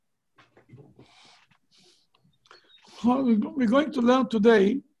We're going to learn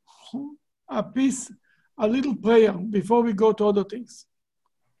today a little prayer before we go to other things.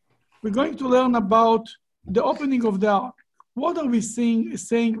 We're going to learn about the opening of the ark. What are we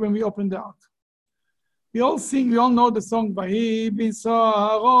saying when we open the ark? We all know the song, Vahi Bisa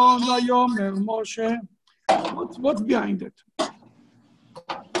Aaron Vayomer Moshe. What's behind it?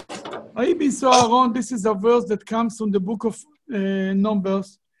 Vahi Bisa Aaron, this is a verse that comes from the book of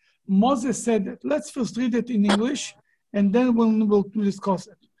Numbers. Moses said it. Let's first read it in English, and then we'll discuss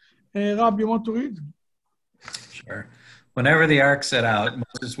it. Rab, you want to read? Sure. Whenever the ark set out,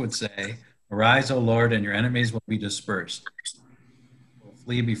 Moses would say, "Arise, O Lord, and your enemies will be dispersed. Will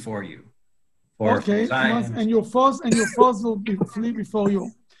flee before you." Okay, and your foes will flee before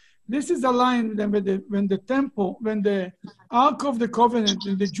you. This is a line when the Ark of the Covenant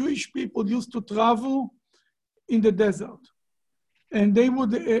and the Jewish people used to travel in the desert, and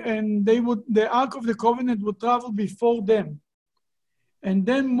the Ark of the Covenant would travel before them, and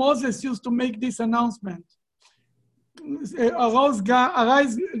then Moses used to make this announcement: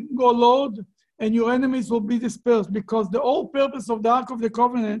 "Arise, O Lord, and your enemies will be dispersed," because the whole purpose of the Ark of the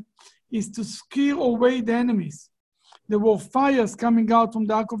Covenant is to scare away the enemies. There were fires coming out from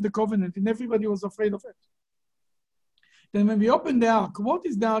the Ark of the Covenant, and everybody was afraid of it. Then when we open the Ark, what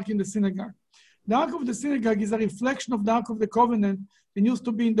is the Ark in the synagogue? The Ark of the synagogue is a reflection of the Ark of the Covenant that used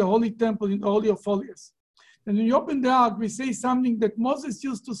to be in the Holy Temple, in the Holy of Holies. And when you open the Ark, we say something that Moses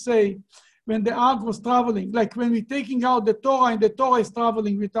used to say when the Ark was traveling, like when we're taking out the Torah and the Torah is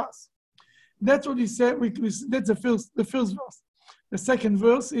traveling with us. That's what he said. That's the first verse. The second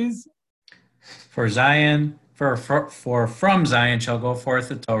verse is, For from Zion shall go forth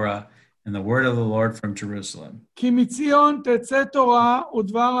the Torah and the word of the Lord from Jerusalem. Ki mitzion tetzeh Torah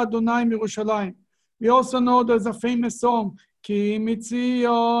udvar Adonai mirushalayim. We also know there's a famous song, Ki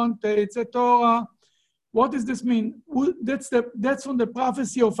mitzion tetzeh Torah. What does this mean? That's from the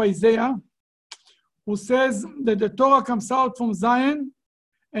prophecy of Isaiah, who says that the Torah comes out from Zion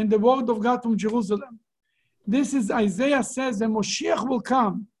and the word of God from Jerusalem. This is Isaiah says that Moshiach will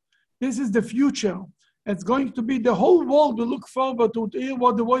come. This is the future. It's going to be the whole world will look forward to hear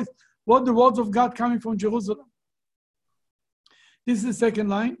what the words of God coming from Jerusalem. This is the second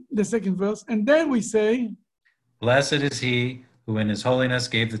line, the second verse. And then we say, Blessed is he who in his holiness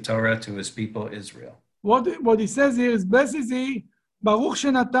gave the Torah to his people Israel. What he says here is, blessed is he, Baruch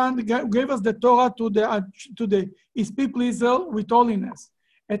Shenatan, gave us the Torah to his people Israel with holiness.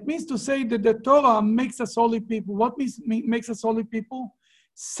 It means to say that the Torah makes us holy people. What makes us holy people?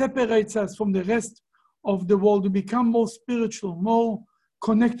 Separates us from the rest of the world to become more spiritual, more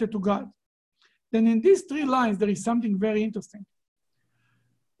connected to God. Then in these three lines, there is something very interesting.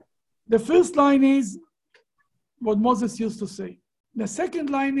 The first line is what Moses used to say. The second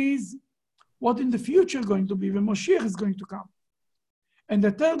line is what in the future going to be when Moshiach is going to come. And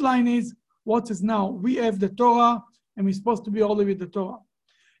the third line is what is now. We have the Torah and we're supposed to be holy with the Torah.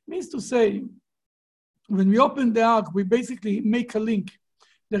 Means to say, when we open the ark, we basically make a link.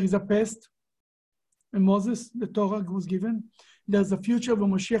 There is a past, and Moses, the Torah was given. There's a future where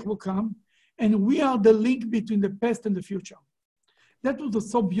Moshiach will come, and we are the link between the past and the future. That was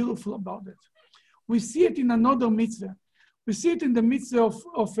so beautiful about it. We see it in another mitzvah. We see it in the mitzvah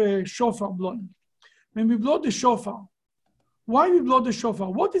of shofar blowing. When we blow the shofar, why we blow the shofar?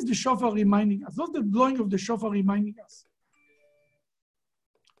 What is the shofar reminding us? What's the blowing of the shofar reminding us?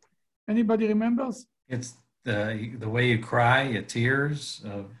 Anybody remembers? It's the way you cry, your tears.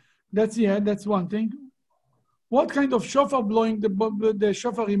 That's one thing. What kind of shofar blowing the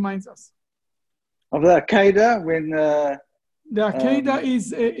shofar reminds us? Of the Akedah, when the Akedah is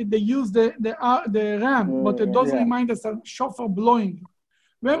they use the ram, but it doesn't remind us of shofar blowing.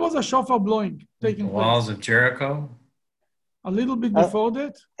 Where was a shofar blowing taking place? The walls of Jericho. A little bit before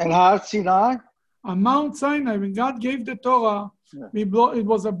that. And Har Sinai. On Mount Sinai, when God gave the Torah, it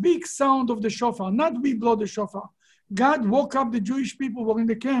was a big sound of the shofar. Not we blow the shofar. God woke up the Jewish people who were in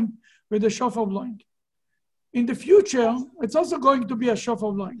the camp with the shofar blowing. In the future, it's also going to be a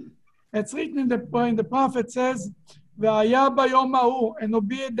shofar blowing. It's written in the prophet says, "V'aya bayom ha'u," and will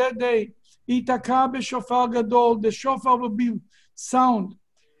be that day, "Itaka b'shofar gadol," the shofar will be sound,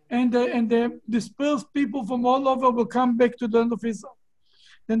 and the dispersed people from all over will come back to the land of Israel.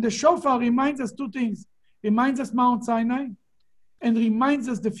 Then the shofar reminds us two things. Reminds us Mount Sinai, and reminds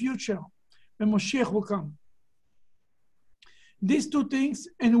us the future, when Moshiach will come. These two things,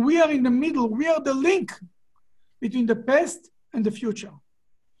 and we are in the middle. We are the link between the past and the future.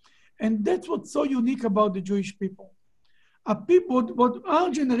 And that's what's so unique about the Jewish people. What our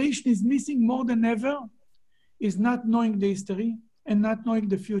generation is missing more than ever is not knowing the history and not knowing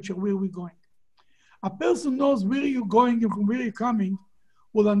the future, where we're going. A person knows where you're going and from where you're coming,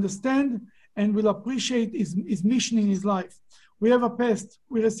 will understand and will appreciate his mission in his life. We have a past.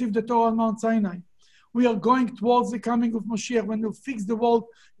 We received the Torah on Mount Sinai. We are going towards the coming of Moshiach when we fix the world,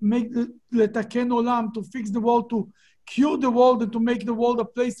 make the letaken olam, to fix the world, to cure the world, and to make the world a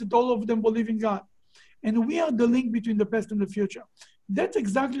place that all of them believe in God. And we are the link between the past and the future. That's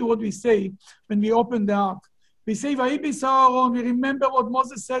exactly what we say when we open the ark. We say, "Vayibis Aaron." We remember what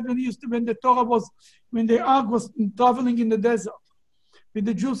Moses said when the ark was traveling in the desert with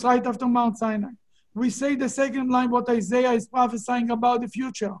the Jews right after Mount Sinai. We say the second line, what Isaiah is prophesying about the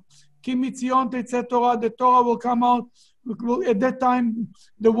future. Ki mitzion tetzeh Torah, the Torah will come out. At that time,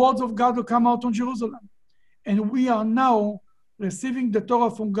 the words of God will come out on Jerusalem. And we are now receiving the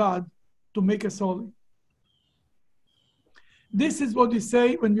Torah from God to make us holy. This is what we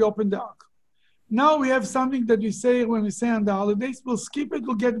say when we open the ark. Now we have something that we say when we say on the holidays. We'll skip it,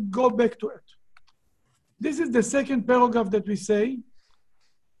 go back to it. This is the second paragraph that we say.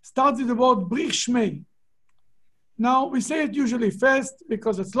 Starts with the word Brich Shmei. Now, we say it usually fast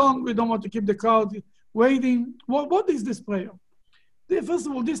because it's long. We don't want to keep the crowd waiting. What is this prayer? First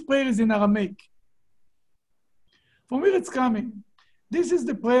of all, this prayer is in Aramaic. From where it's coming? This is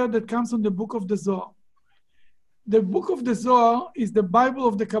the prayer that comes from the book of the Zohar. The book of the Zohar is the Bible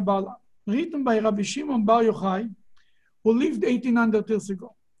of the Kabbalah, written by Rabbi Shimon Bar Yochai, who lived 1800 years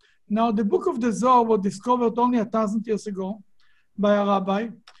ago. Now, the book of the Zohar was discovered only 1,000 years ago by a rabbi,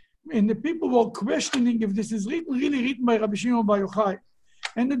 and the people were questioning if this is really written by Rabbi Shimon Bar Yochai.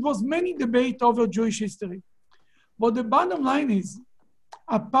 And it was many debate over Jewish history. But the bottom line is,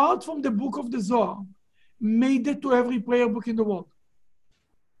 apart from the book of the Zohar, made it to every prayer book in the world.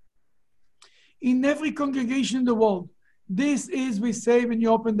 In every congregation in the world, this is, we say when you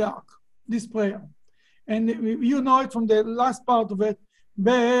open the ark, this prayer. And you know it from the last part of it.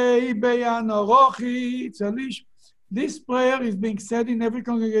 This prayer is being said in every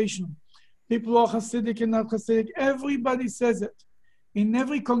congregation. People who are Hasidic and not Hasidic, everybody says it. In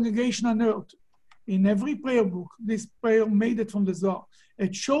every congregation on earth, in every prayer book, this prayer made it from the Zohar.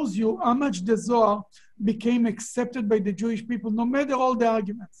 It shows you how much the Zohar became accepted by the Jewish people, no matter all the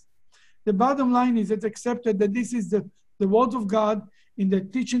arguments. The bottom line is it's accepted that this is the words of God in the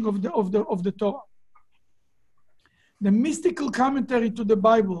teaching of the Torah. The mystical commentary to the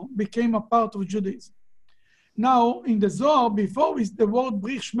Bible became a part of Judaism. Now, in the Zohar, before the word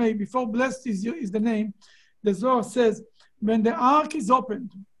Brich Shmei, before blessed is the name, the Zohar says, when the ark is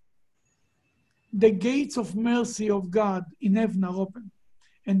opened, the gates of mercy of God in heaven are open.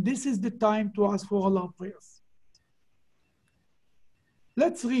 And this is the time to ask for all our prayers.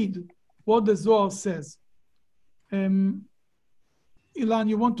 Let's read what the Zohar says. Ilan,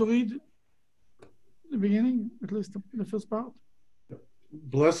 you want to read the beginning, at least the first part?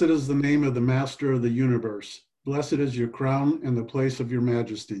 Blessed is the name of the Master of the universe. Blessed is your crown and the place of your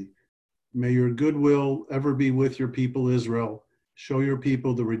majesty. May your goodwill ever be with your people Israel. Show your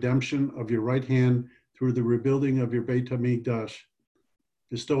people the redemption of your right hand through the rebuilding of your Beit HaMikdash.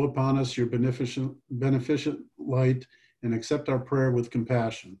 Bestow upon us your beneficent light and accept our prayer with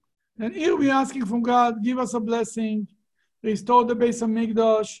compassion. And here we're asking from God, give us a blessing, restore the Beit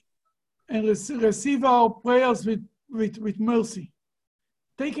HaMikdash, and receive our prayers with mercy.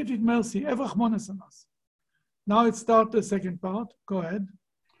 Take it with mercy. Ever Rachmanas on us. Now let's start the second part. Go ahead.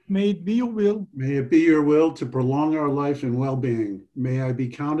 May it be your will. May it be your will to prolong our life and well-being. May I be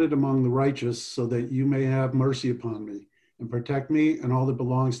counted among the righteous so that you may have mercy upon me and protect me and all that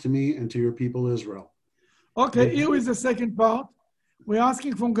belongs to me and to your people Israel. Okay, here is the second part. We're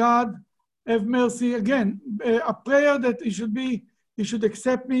asking from God, have mercy. Again, a prayer that you should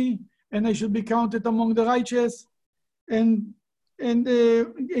accept me and I should be counted among the righteous and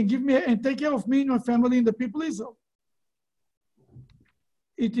give me and take care of me and my family and the people Israel.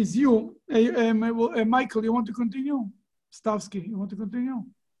 It is you. Michael, you want to continue? Stavsky, you want to continue?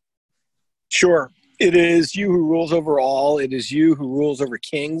 Sure. It is you who rules over all. It is you who rules over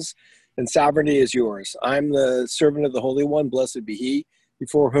kings, and sovereignty is yours. I'm the servant of the Holy One, blessed be he,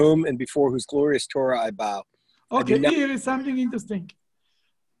 before whom and before whose glorious Torah I bow. Okay, here is something interesting.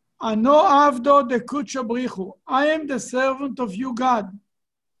 Ano avdo de kutsha brichu. I am the servant of you, God.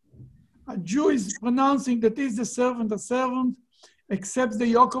 A Jew is pronouncing that he is the servant. A servant accepts the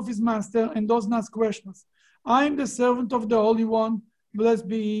yoke of his master and does not ask questions. I am the servant of the Holy One, blessed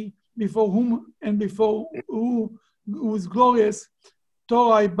be he, before whom and before who is glorious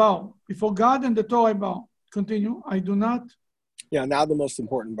Torah I bow. Before God and the Torah I bow. Continue. I do not. Yeah, now the most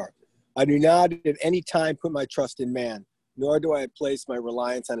important part. I do not at any time put my trust in man, nor do I place my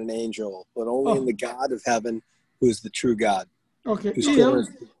reliance on an angel, but only in the God of heaven, who is the true God. Okay, here,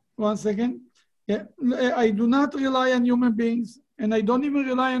 one second. Yeah, I do not rely on human beings, and I don't even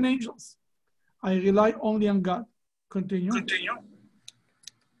rely on angels. I rely only on God. Continue.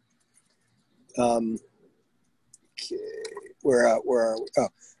 Where are we? Oh,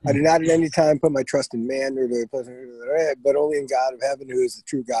 I do not at any time put my trust in man, but only in God of heaven, who is the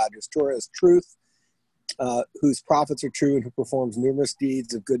true God, whose Torah is truth, whose prophets are true, and who performs numerous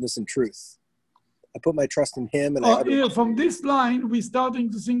deeds of goodness and truth. I put my trust in him, and from this line, we're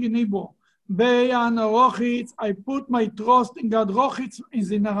starting to sing in Hebrew. Be'an rochitz, I put my trust in God. Rochitz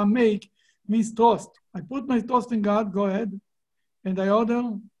is in Aramaic, means trust. I put my trust in God. Go ahead. And I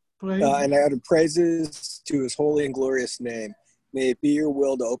order praise. And I utter praises to his holy and glorious name. May it be your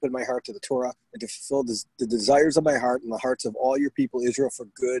will to open my heart to the Torah and to fulfill the desires of my heart and the hearts of all your people, Israel, for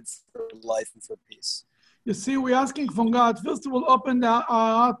good, for life, and for peace. You see, we're asking from God, first of all, open our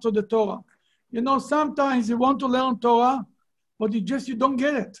heart to the Torah. You know, sometimes you want to learn Torah, but you don't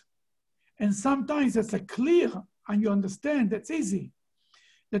get it. And sometimes it's a clear, and you understand, that's easy.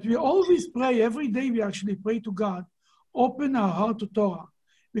 That we always pray, every day we actually pray to God, open our heart to Torah.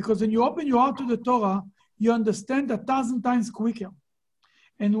 Because when you open your heart to the Torah, you understand 1,000 times quicker.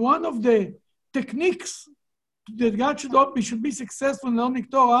 And one of the techniques that God should be successful in learning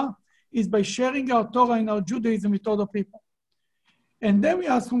Torah is by sharing our Torah and our Judaism with other people. And then we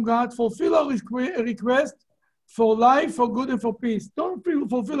ask from God, fulfill our request for life, for good, and for peace. Don't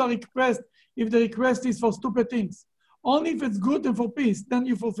fulfill our request if the request is for stupid things. Only if it's good and for peace, then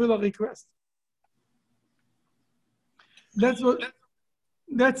you fulfill our request. That's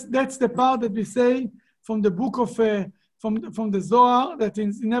the part that we say from the book of from the Zohar, that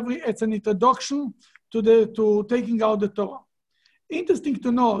it's an introduction to taking out the Torah. Interesting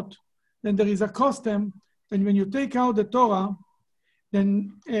to note that there is a custom that when you take out the Torah,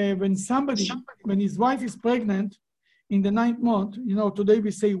 then when his wife is pregnant in the 9th month, you know, today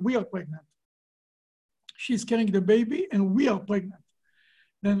we say we are pregnant. She's carrying the baby and we are pregnant.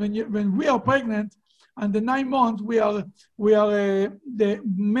 Then when we are pregnant, and the 9th month, the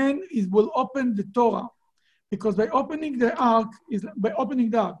man will open the Torah, because by opening the ark is by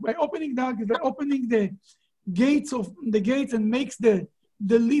opening the gates and makes the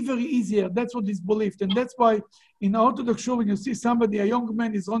delivery easier. That's what is believed, and that's why in Orthodox shul, when you see a young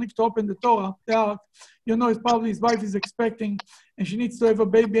man is running to open the Torah, the ark, you know, it's probably his wife is expecting, and she needs to have a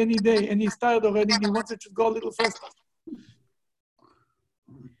baby any day, and he's tired already, and he wants it to go a little faster.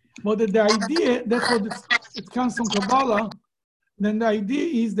 But the idea, that's what it comes from Kabbalah, then the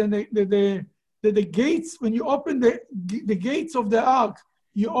idea is that the gates, when you open the gates of the ark,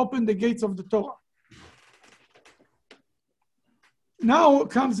 you open the gates of the Torah. Now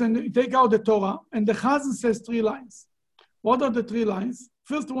comes and you take out the Torah, and the Chazan says 3 lines. What are the 3 lines?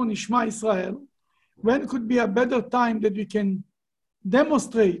 First one is Shema Israel. When could be a better time that we can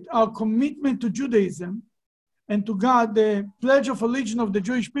demonstrate our commitment to Judaism and to God, the pledge of allegiance of the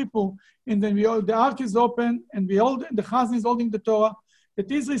Jewish people, and then the ark is open, and the Chazan is holding the Torah,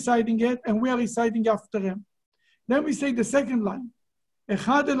 that is reciting it, and we are reciting after him. Then we say the second line,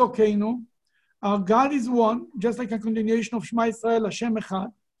 Echad Elokeinu, our God is one, just like a continuation of Shema Israel, Hashem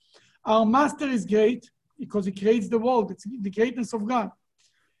Echad. Our Master is great, because he creates the world, it's the greatness of God.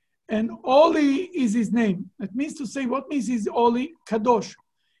 And Holy is his name. That means to say, what means is Holy? Kadosh.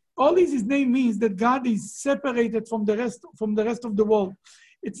 Holy is his name means that God is separated from the rest of the world.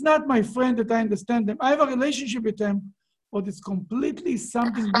 It's not my friend that I understand them. I have a relationship with them, but it's completely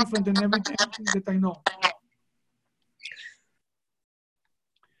something different than everything that I know.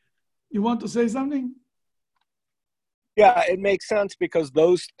 You want to say something? Yeah, it makes sense because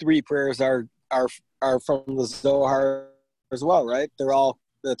those 3 prayers are from the Zohar as well, right?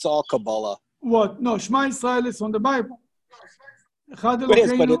 That's all Kabbalah. What? No, Shema Israel is from the Bible.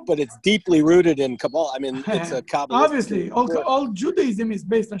 But it's deeply rooted in Kabbalah. I mean, it's a Kabbalah. Obviously, all Judaism is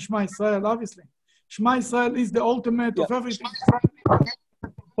based on Shema Israel, obviously. Shema Israel is the ultimate of everything.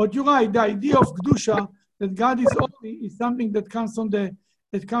 But you're right, the idea of Kedusha, that God is holy, is something that comes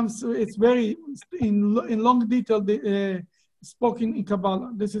it's very, in long detail, spoken in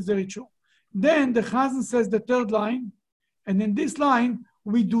Kabbalah. This is very true. Then the Chazan says the 3rd line, and in this line,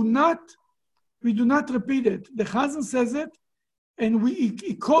 we do not repeat it. The Chazan says it, and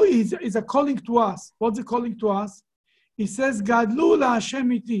it's a calling to us. What's the calling to us? He says, Gadlu la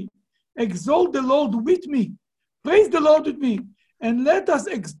Hashem iti. Exalt the Lord with me. Praise the Lord with me. And let us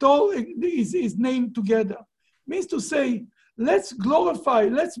extol his name together. Means to say, let's glorify,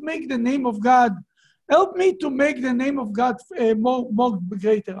 let's make the name of God. Help me to make the name of God more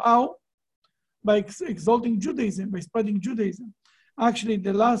greater. How? By exalting Judaism, by spreading Judaism. Actually,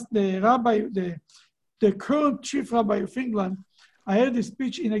 the current chief rabbi of England, I heard his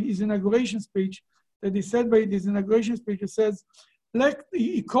speech in his inauguration speech that he said by his inauguration speech, he says,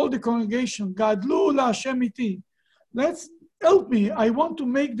 he called the congregation, Gadlu la Hashem iti. Let's help me. I want to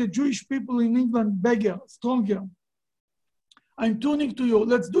make the Jewish people in England bigger, stronger. I'm tuning to you.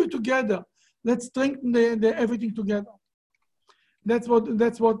 Let's do it together. Let's strengthen the everything together. That's really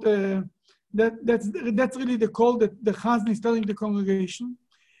the call that the Chazan is telling the congregation.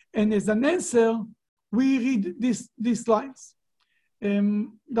 And as an answer, we read these lines.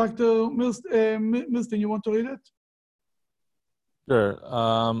 Dr. Milstein, you want to read it? Sure.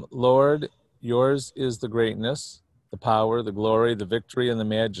 Lord, yours is the greatness, the power, the glory, the victory, and the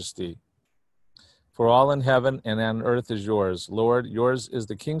majesty. For all in heaven and on earth is yours. Lord, yours is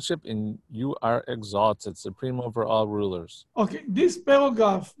the kingship, and you are exalted, supreme over all rulers. Okay, this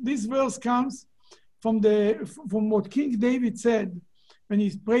paragraph, this verse comes from what King David said when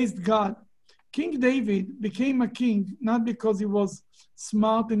he praised God. King David became a king not because he was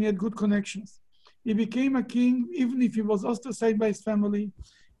smart and he had good connections. He became a king even if he was ostracized by his family.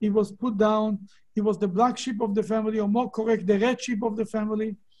 He was put down. He was the black sheep of the family, or more correct, the red sheep of the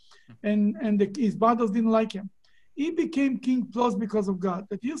family. And his brothers didn't like him. He became king plus because of God.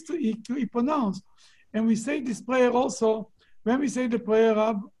 That he pronounced. And we say this prayer also, when we say the prayer,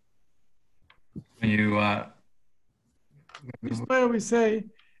 Rab, this prayer we say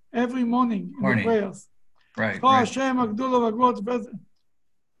every morning in the prayers. Right.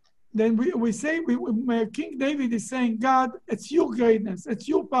 Then we say, King David is saying, God, it's your greatness, it's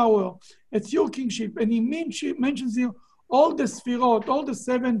your power, it's your kingship. And he mentions here all the sfirot, all the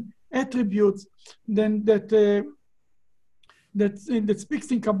 7 attributes that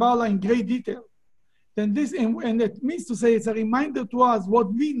speaks in Kabbalah in great detail. Then this, and that means to say, it's a reminder to us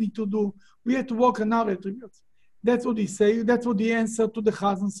what we need to do. We have to work on our attributes. That's what he says. That's what the answer to the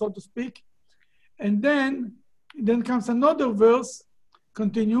Chazan, so to speak. And then comes another verse.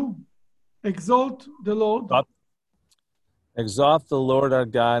 Continue. Exalt the Lord. Exalt the Lord our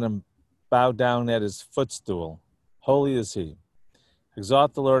God and bow down at his footstool. Holy is he.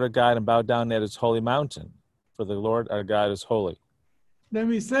 Exalt the Lord our God and bow down at his holy mountain, for the Lord our God is holy. Then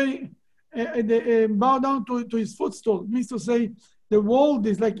we say, bow down to his footstool. It means to say, the world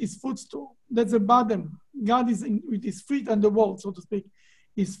is like his footstool. That's the bottom. God is with his feet on the world, so to speak.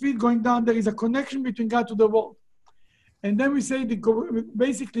 His feet going down, there is a connection between God to the world. And then we say,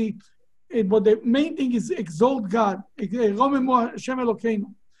 basically, but the main thing is exalt God. That's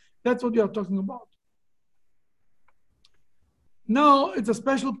what we are talking about. Now, it's a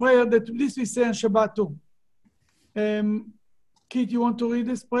special prayer that this we say on Shabbat too. Keith, you want to read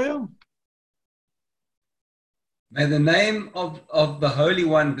this prayer? May the name of the Holy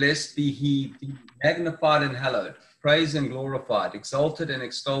One, blessed be he, be magnified and hallowed, praised and glorified, exalted and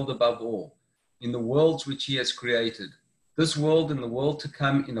extolled above all, in the worlds which he has created, this world and the world to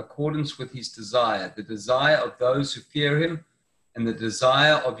come, in accordance with his desire, the desire of those who fear him, and the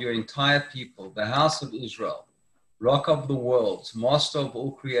desire of your entire people, the house of Israel, Rock of the worlds, Master of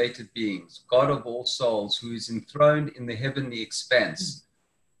all created beings, God of all souls, who is enthroned in the heavenly expanse,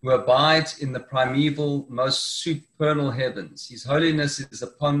 who abides in the primeval, most supernal heavens. His holiness is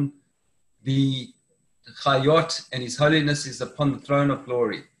upon the Chayot, and his holiness is upon the throne of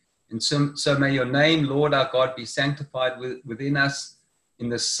glory. And so may your name, Lord our God, be sanctified within us in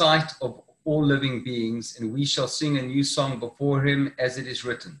the sight of all living beings, and we shall sing a new song before him, as it is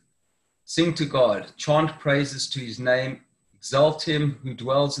written. Sing to God, chant praises to his name, exalt him who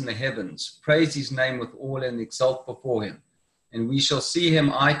dwells in the heavens, praise his name with all and exalt before him. And we shall see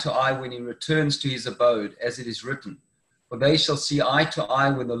him eye to eye when he returns to his abode, as it is written. For they shall see eye to eye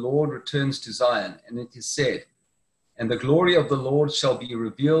when the Lord returns to Zion. And it is said, and the glory of the Lord shall be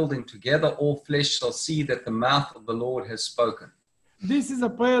revealed, and together all flesh shall see that the mouth of the Lord has spoken. This is a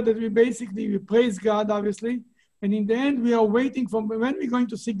prayer that we praise God, obviously. And in the end, we are waiting for when we're going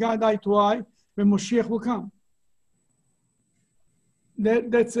to see God eye to eye, when Moshiach will come.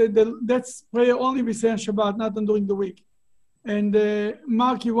 That's prayer only we say on Shabbat, not during the week. And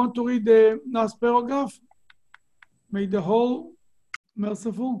Mark, you want to read the last paragraph? May the whole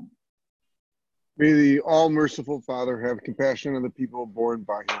merciful. May the all-merciful Father have compassion on the people born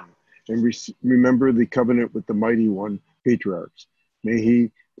by him, and remember the covenant with the mighty one, patriarchs. May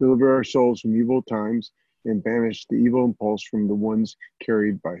he deliver our souls from evil times and banish the evil impulse from the ones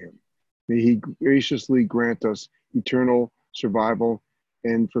carried by him. May he graciously grant us eternal survival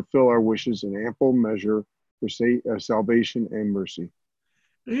and fulfill our wishes in ample measure for salvation and mercy.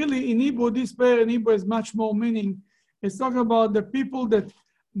 Really, in Hebrew, this prayer in Hebrew has much more meaning. It's talking about the people that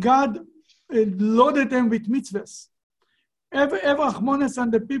God loaded them with mitzvahs. Every Achmones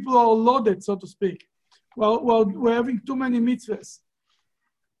and the people are loaded, so to speak, Well, we're having too many mitzvahs.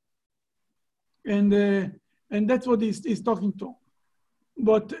 And that's what he's talking to.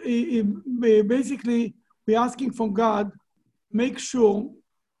 But basically, we're asking from God, make sure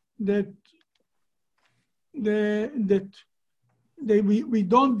that we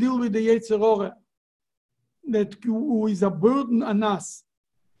don't deal with the Yetzer Hara, that who is a burden on us.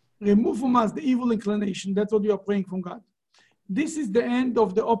 Remove from us the evil inclination. That's what we are praying from God. This is the end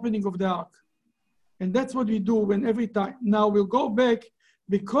of the opening of the ark. And that's what we do when every time. Now we'll go back,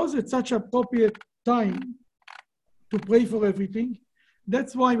 because it's such appropriate time to pray for everything.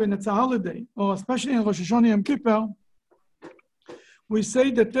 That's why when it's a holiday, or especially in Rosh Hashanah Yom Kippur, we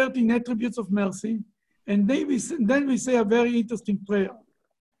say the 13 attributes of mercy, and then we say a very interesting prayer.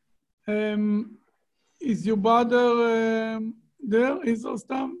 Is your brother there? Is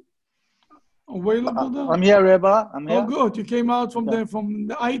Ostam available there? I'm here, Rebbe. I'm here. Oh, good. You came out from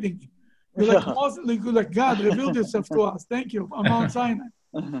the hiding. You're like God, revealed yourself to us. Thank you. On Mount Sinai.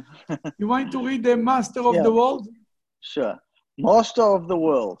 You want to read the Master of the World? Sure. Master of the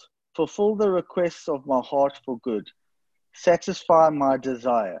world, fulfill the requests of my heart for good. Satisfy my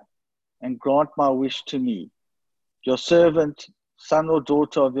desire and grant my wish to me, your servant, son or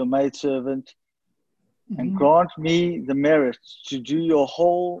daughter of your maidservant, and grant me the merit to do your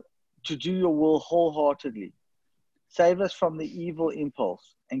will wholeheartedly. Save us from the evil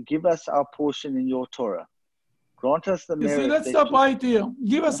impulse and give us our portion in your Torah. Grant us the merit. Let's stop right here.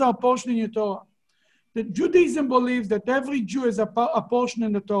 Give us our portion in your Torah. The Judaism believes that every Jew has a portion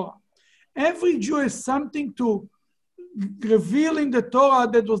in the Torah. Every Jew has something to reveal in the Torah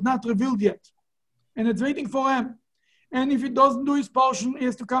that was not revealed yet. And it's waiting for him. And if he doesn't do his portion, he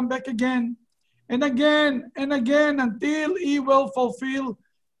has to come back again and again and again until he will fulfill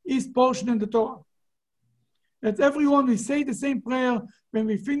his portion in the Torah. That's everyone. We say the same prayer when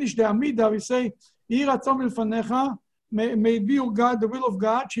we finish the Amidah. We say, Yeh ratzon milfanecha, may it be, O God, the will of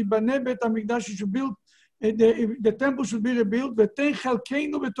God, shibaneh bet hamikdash, should build, the temple should be rebuilt, v'tein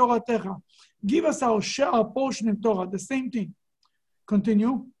chelkeinu b'toratecha. Give us our portion in Torah, the same thing.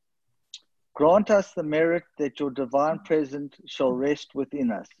 Continue. Grant us the merit that your divine presence shall rest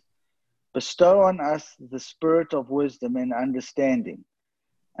within us. Bestow on us the spirit of wisdom and understanding.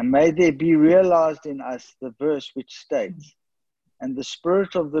 And may there be realized in us the verse which states, and the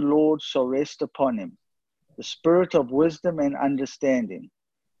Spirit of the Lord shall rest upon him, the spirit of wisdom and understanding,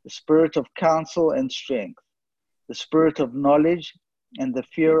 the spirit of counsel and strength, the spirit of knowledge and the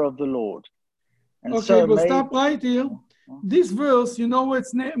fear of the Lord. And okay, so we'll stop right here. This verse, you know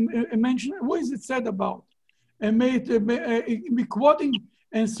what's mentioned, what is it said about? And may it be quoting,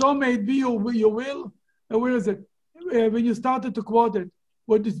 and so may it be your will. Where is it? When you started to quote it,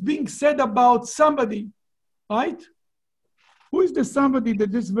 what is being said about somebody, right? Who is the somebody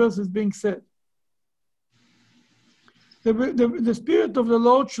that this verse is being said? The Spirit of the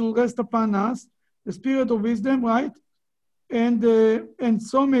Lord shall rest upon us, the Spirit of wisdom, right? And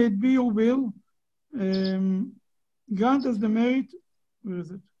so may it be your will. Grant us the merit. Where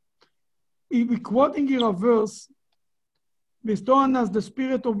is it? If we're quoting here a verse, bestow on us the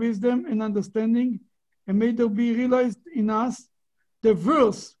spirit of wisdom and understanding, and may there be realized in us the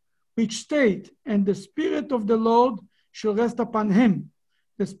verse which state, and the Spirit of the Lord shall rest upon him.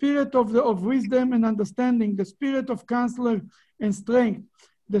 The spirit of wisdom and understanding, the spirit of counselor and strength,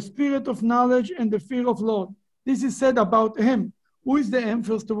 the spirit of knowledge and the fear of Lord. This is said about him. Who is the him,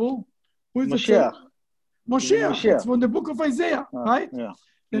 first of all? Who is Moshiach. Moshiach. It's from the book of Isaiah, right? Yeah.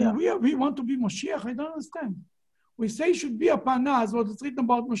 Then we want to be Moshiach. I don't understand. We say should be upon us what is written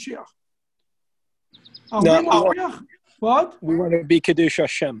about Moshiach. Are we Moshiach? What? We want to be Kiddush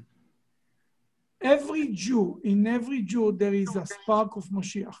Hashem. In every Jew, there is a spark of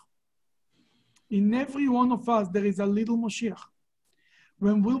Moshiach. In every one of us, there is a little Moshiach.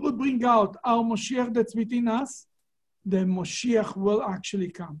 When we will bring out our Moshiach that's within us, the Moshiach will actually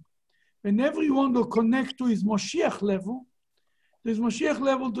come. When everyone will connect to his Moshiach level, this Moshiach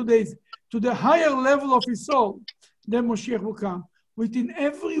level today is to the higher level of his soul, then Moshiach will come. Within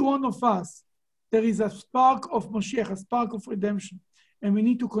every one of us, there is a spark of Moshiach, a spark of redemption. And we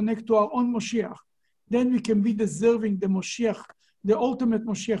need to connect to our own Moshiach. Then we can be deserving the Moshiach, the ultimate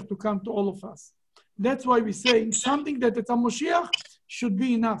Moshiach, to come to all of us. That's why we say something that it's a Moshiach should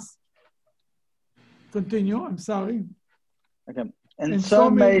be in us. Continue, I'm sorry. Okay. And so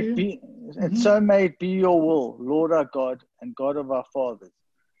may it be, and so may it be your will, Lord our God and God of our fathers,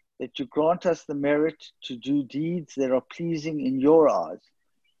 that you grant us the merit to do deeds that are pleasing in your eyes,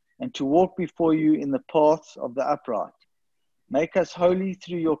 and to walk before you in the paths of the upright. Make us holy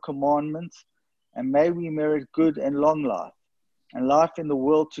through your commandments, and may we merit good and long life, and life in the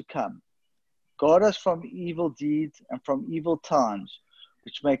world to come. Guard us from evil deeds and from evil times,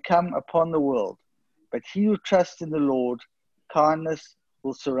 which may come upon the world. But he who trusts in the Lord, kindness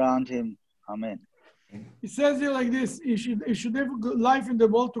will surround him. Amen. It says here like this, you should have good life in the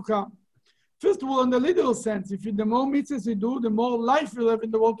world to come. First of all, in the literal sense, if the more mitzvahs you do, the more life you'll have in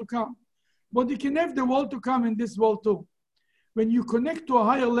the world to come. But you can have the world to come in this world too. When you connect to a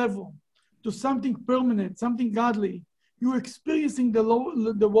higher level, to something permanent, something godly, you're experiencing the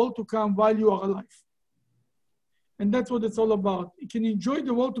world to come while you are alive. And that's what it's all about. You can enjoy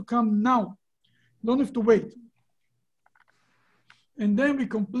the world to come now. You don't have to wait. And then we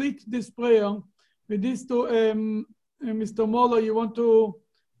complete this prayer with this to Mr. Moller. You want to,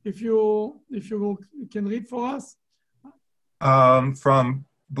 if you can read for us? From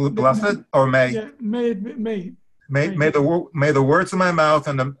Blessed or May? Yeah, May. May the words of my mouth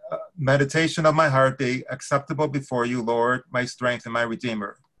and the meditation of my heart be acceptable before you, Lord, my strength and my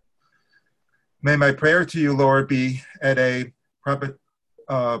Redeemer. May my prayer to you, Lord, be at a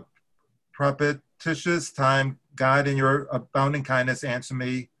propitious time. God, in your abounding kindness, answer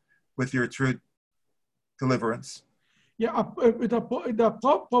me with your true deliverance. Yeah,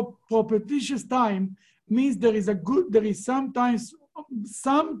 the propitious time means there is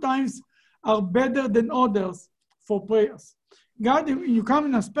sometimes are better than others for prayers. God, you come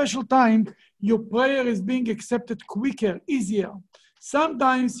in a special time, your prayer is being accepted quicker, easier.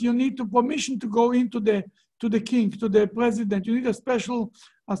 Sometimes you need permission to go into to the king, to the president. You need a special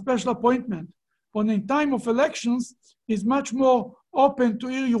appointment. But in time of elections, is much more open to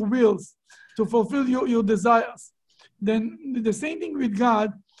hear your wills, to fulfill your desires. Then the same thing with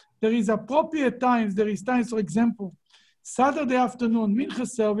God. There is appropriate times. There is times, for example, Saturday afternoon, Mincha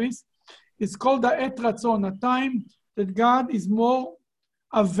service, is called the Et Ratzon, a time that God is more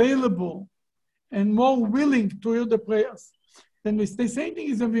available and more willing to hear the prayers. Then the same thing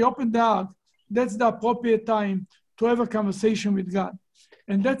is when we open the ark, that's the appropriate time to have a conversation with God.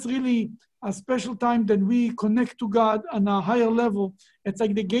 And that's really a special time that we connect to God on a higher level. It's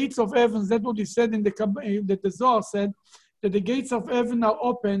like the gates of heaven. That's what he said in that the Zohar said, that the gates of heaven are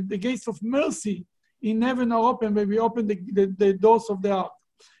open, the gates of mercy in heaven are open when we open the doors of the ark.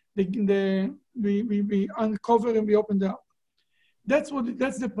 We uncover and we open the ark. That's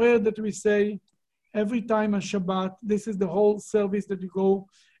the prayer that we say every time on Shabbat. This is the whole service that we go.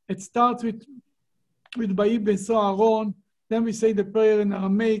 It starts with Ba'i Beso Aaron. Then we say the prayer in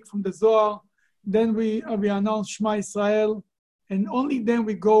Aramaic from the Zohar. Then we announce Shema Israel. And only then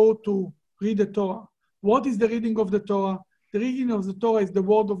we go to read the Torah. What is the reading of the Torah? The reading of the Torah is the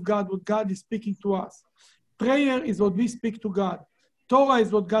word of God, what God is speaking to us. Prayer is what we speak to God. Torah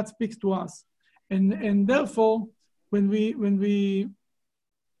is what God speaks to us. And therefore, when we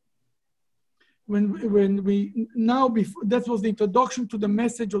that was the introduction to the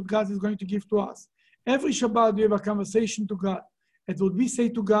message that God is going to give to us. Every Shabbat we have a conversation to God. It's what we say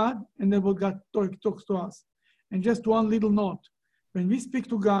to God, and then what God talks to us. And just one little note: when we speak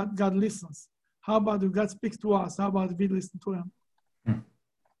to God, God listens. How about if God speaks to us? How about if we listen to Him?